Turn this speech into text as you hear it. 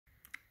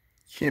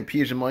Ken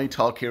Peterson Money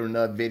Talk here in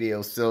another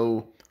video.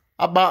 So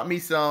I bought me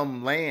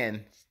some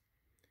land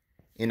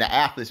in the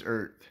Atlas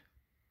Earth.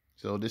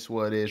 So this is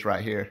what it is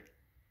right here.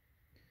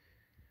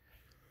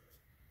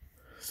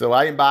 So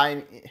I didn't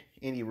buy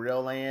any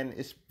real land.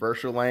 It's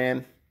virtual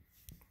land.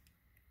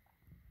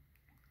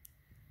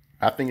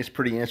 I think it's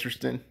pretty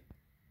interesting.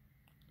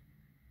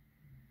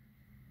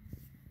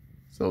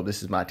 So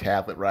this is my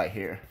tablet right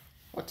here.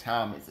 What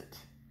time is it?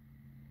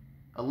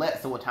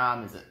 Alexa, what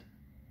time is it?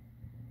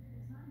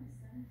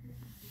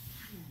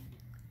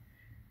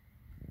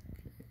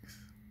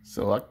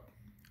 So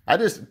I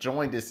just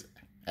joined this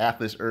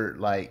Atlas Earth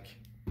like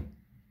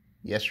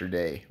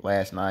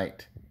last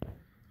night.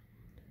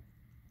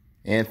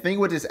 And think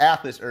with this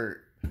Atlas Earth,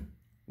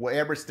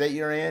 whatever state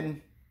you're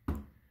in,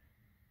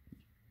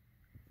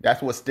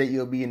 that's what state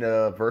you'll be in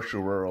the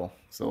virtual world.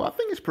 So I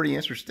think it's pretty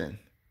interesting.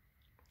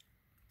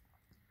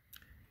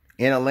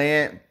 In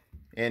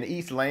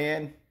each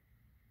land,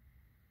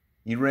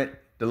 the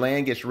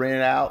land gets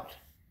rented out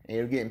and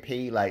you're getting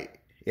paid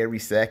like every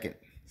second.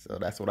 So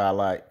that's what I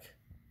like.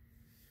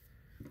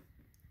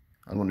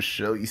 I'm going to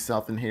show you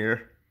something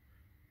here.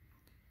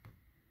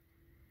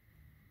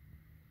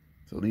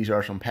 So these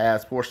are some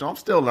passports. So I'm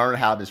still learning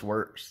how this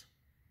works.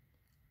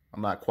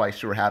 I'm not quite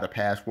sure how the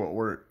passport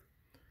works.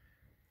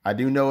 I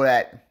do know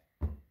that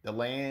the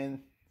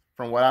land,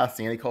 from what I've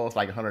seen, it costs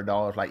like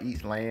 $100. Like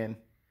each land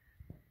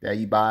that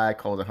you buy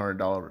costs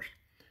 $100.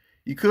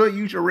 You could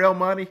use your real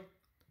money.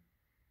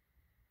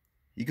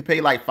 You could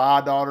pay like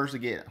 $5 to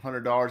get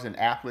 $100 in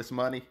Atlas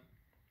money.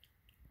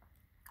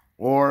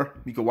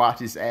 Or you could watch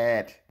this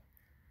ad.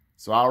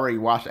 So I already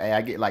watched the ad.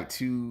 I get like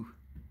 $2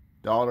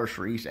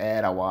 for each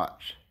ad I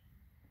watch.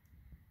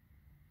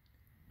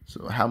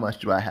 So how much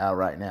do I have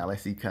right now?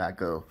 Let's see, can I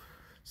go?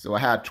 So I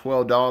have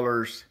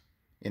 $12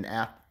 in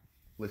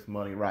Atlas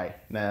money right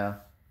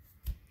now.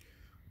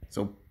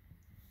 So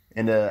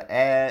in the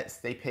ads,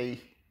 they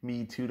pay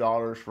me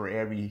 $2 for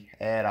every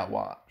ad I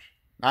watch.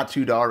 Not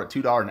 $2, but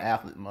 $2 in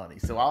Atlas money.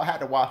 So I'll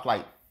have to watch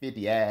like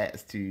 50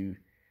 ads to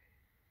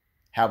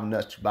have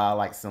enough to buy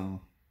like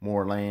some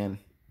more land.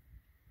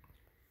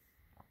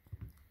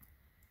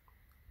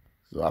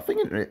 So I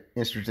think it's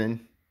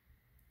interesting.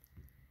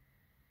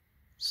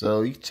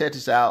 So you can check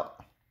this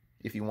out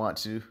if you want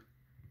to.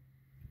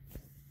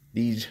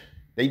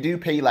 They do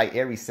pay like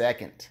every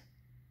second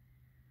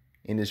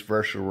in this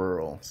virtual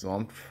world. So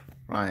I'm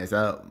trying this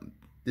out.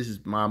 This is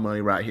my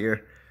money right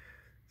here.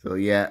 So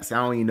yeah, so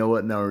I don't even know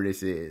what number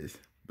this is,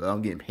 but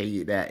I'm getting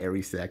paid that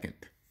every second.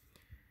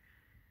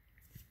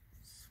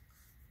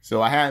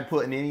 So I haven't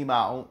put any of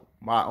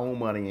my own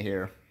money in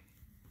here.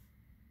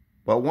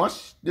 But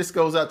once this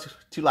goes up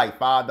to like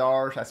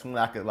 $5, that's when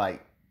I could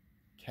like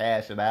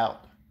cash it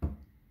out,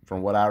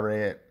 from what I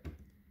read.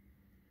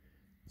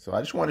 So I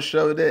just want to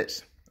show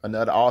this.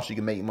 Another option you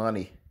can make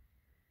money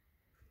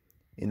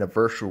in the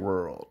virtual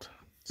world.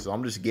 So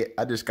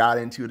I just got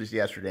into this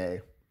yesterday.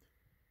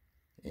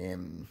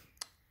 And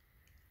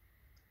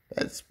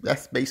that's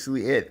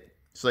basically it.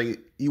 So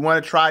you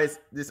want to try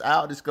this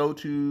out, just go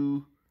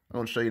to, I'm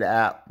going to show you the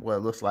app, what it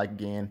looks like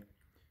again,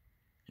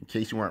 in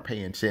case you weren't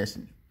paying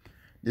attention.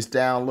 Just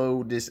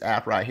download this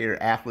app right here,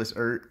 Atlas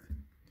Earth,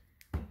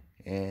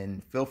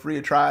 and feel free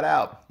to try it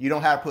out. You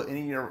don't have to put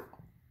any of your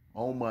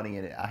own money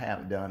in it. I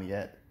haven't done it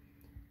yet.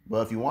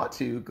 But if you want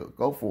to,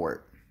 go for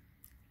it.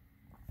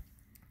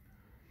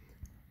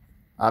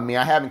 I mean,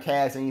 I haven't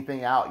cashed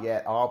anything out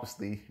yet,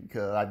 obviously,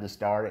 because I just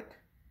started.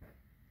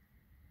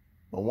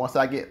 But once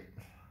I get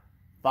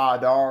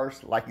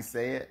 $5, like you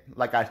said,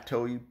 like I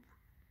told you,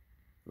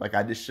 like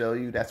I just showed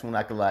you, that's when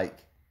I could like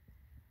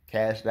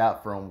cash it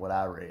out from what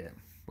I read.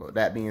 But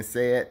that being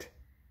said,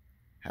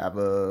 have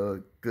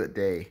a good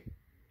day.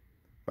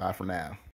 Bye for now.